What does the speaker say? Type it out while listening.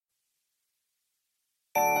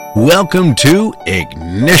Welcome to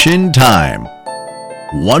Ignition Time.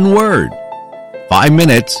 One word, 5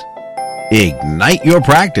 minutes, ignite your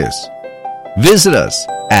practice. Visit us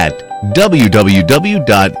at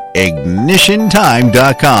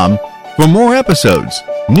www.ignitiontime.com for more episodes,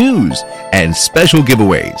 news, and special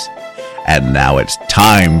giveaways. And now it's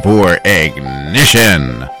time for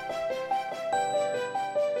Ignition.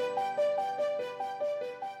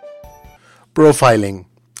 Profiling.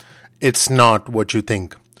 It's not what you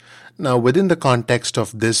think. Now, within the context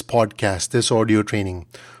of this podcast, this audio training,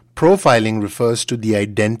 profiling refers to the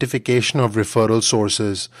identification of referral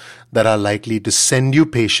sources that are likely to send you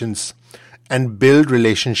patients and build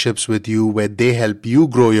relationships with you where they help you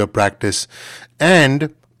grow your practice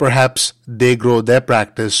and perhaps they grow their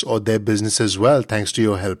practice or their business as well thanks to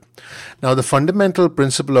your help. Now, the fundamental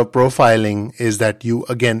principle of profiling is that you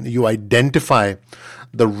identify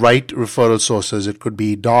the right referral sources. It could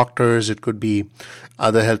be doctors, it could be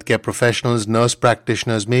other healthcare professionals, nurse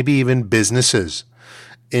practitioners, maybe even businesses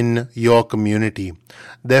in your community.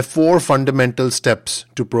 There are 4 fundamental steps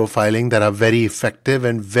to profiling that are very effective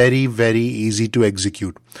and very, very easy to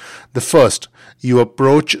execute. The first, you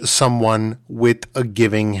approach someone with a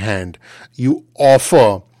giving hand. You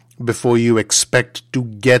offer before you expect to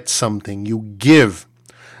get something. You give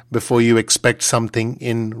before you expect something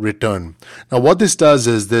in return. Now, what this does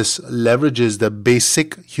is this leverages the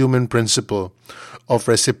basic human principle of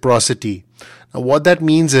reciprocity. Now, what that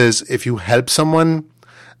means is if you help someone,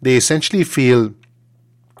 they essentially feel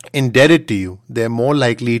indebted to you. They're more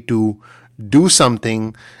likely to do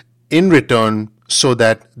something in return so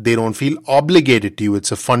that they don't feel obligated to you.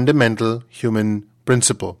 It's a fundamental human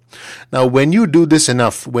principle. Now, when you do this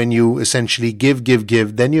enough, when you essentially give,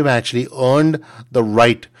 then you've actually earned the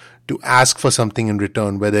right to ask for something in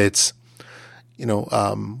return, whether it's,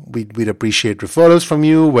 we'd appreciate referrals from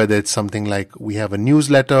you, whether it's something like we have a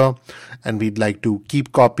newsletter and we'd like to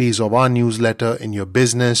keep copies of our newsletter in your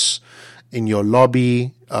business, in your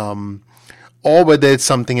lobby, or whether it's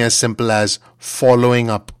something as simple as following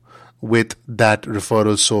up with that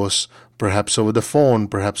referral source, perhaps over the phone,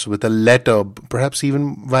 perhaps with a letter, perhaps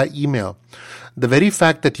even via email. The very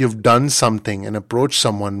fact that you've done something and approached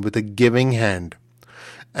someone with a giving hand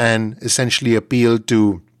and essentially appeal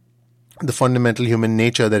to the fundamental human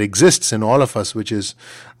nature that exists in all of us, which is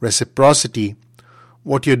reciprocity,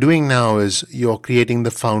 what you're doing now is you're creating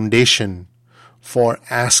the foundation for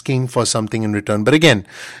asking for something in return. But again,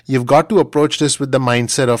 you've got to approach this with the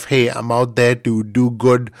mindset of, hey, I'm out there to do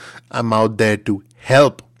good. I'm out there to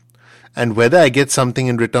help. And whether I get something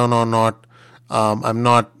in return or not, I'm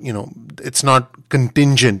not, it's not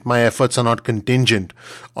contingent. My efforts are not contingent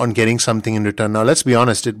on getting something in return. Now, let's be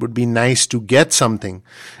honest. It would be nice to get something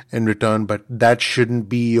in return, but that shouldn't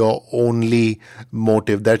be your only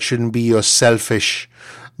motive. That shouldn't be your selfish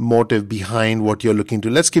motive behind what you're looking to.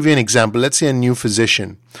 Let's give you an example. Let's say a new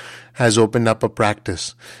physician has opened up a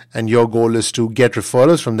practice and your goal is to get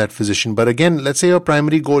referrals from that physician. But again, let's say your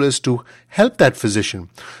primary goal is to help that physician.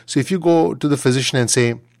 So if you go to the physician and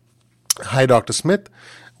say, "Hi, Dr. Smith,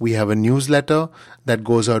 we have a newsletter that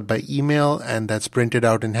goes out by email and that's printed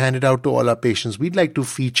out and handed out to all our patients. We'd like to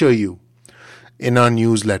feature you in our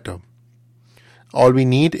newsletter. All we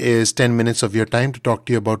need is 10 minutes of your time to talk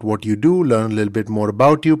to you about what you do, learn a little bit more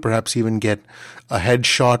about you, perhaps even get a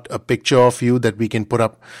headshot, a picture of you that we can put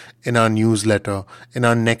up in our newsletter, in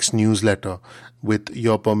our next newsletter with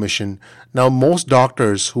your permission." Now, most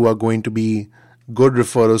doctors who are going to be good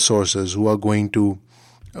referral sources, who are going to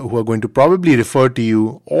probably refer to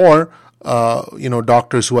you, or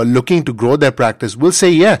doctors who are looking to grow their practice will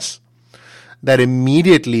say yes. That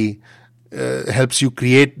immediately helps you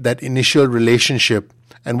create that initial relationship.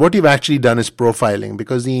 And what you've actually done is profiling,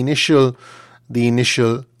 because the initial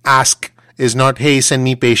ask is not, "Hey, send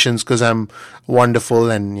me patients because I'm wonderful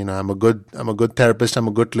and I'm a good therapist, I'm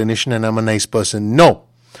a good clinician, and I'm a nice person." No,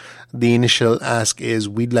 the initial ask is,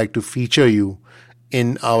 "We'd like to feature you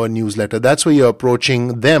in our newsletter." That's where you're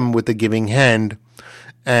approaching them with a giving hand,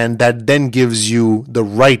 and that then gives you the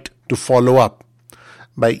right to follow up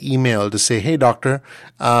by email to say, "Hey, doctor,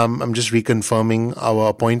 I'm just reconfirming our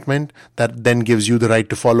appointment." That then gives you the right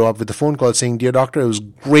to follow up with a phone call saying, "Dear doctor, it was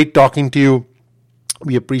great talking to you.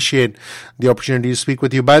 We appreciate the opportunity to speak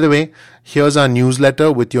with you. By the way, here's our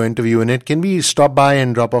newsletter with your interview in it. Can we stop by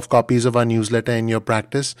and drop off copies of our newsletter in your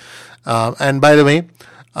practice? And by the way,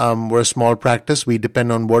 we're a small practice. We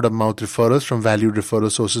depend on word of mouth referrals from valued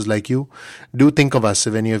referral sources like you. Do think of us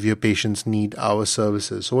if any of your patients need our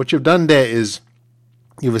services." So what you've done there is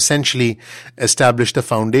you've essentially established a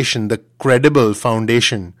foundation, the credible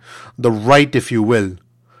foundation, the right, if you will,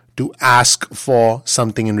 to ask for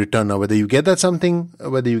something in return. Now, whether you get that something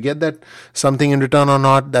in return or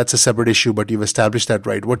not, that's a separate issue, but you've established that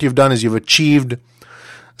right. What you've done is you've achieved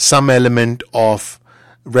some element of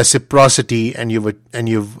reciprocity, and you've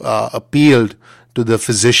appealed to the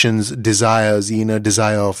physician's desires, the inner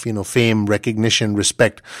desire of, fame, recognition,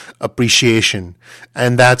 respect, appreciation.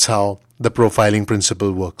 And that's how the profiling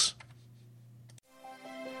principle works.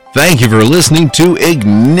 Thank you for listening to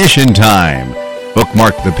Ignition Time.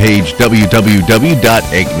 Bookmark the page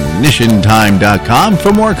www.ignitiontime.com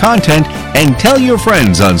for more content, and tell your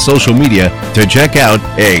friends on social media to check out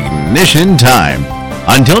Ignition Time.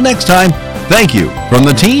 Until next time, thank you from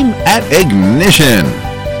the team at Ignition.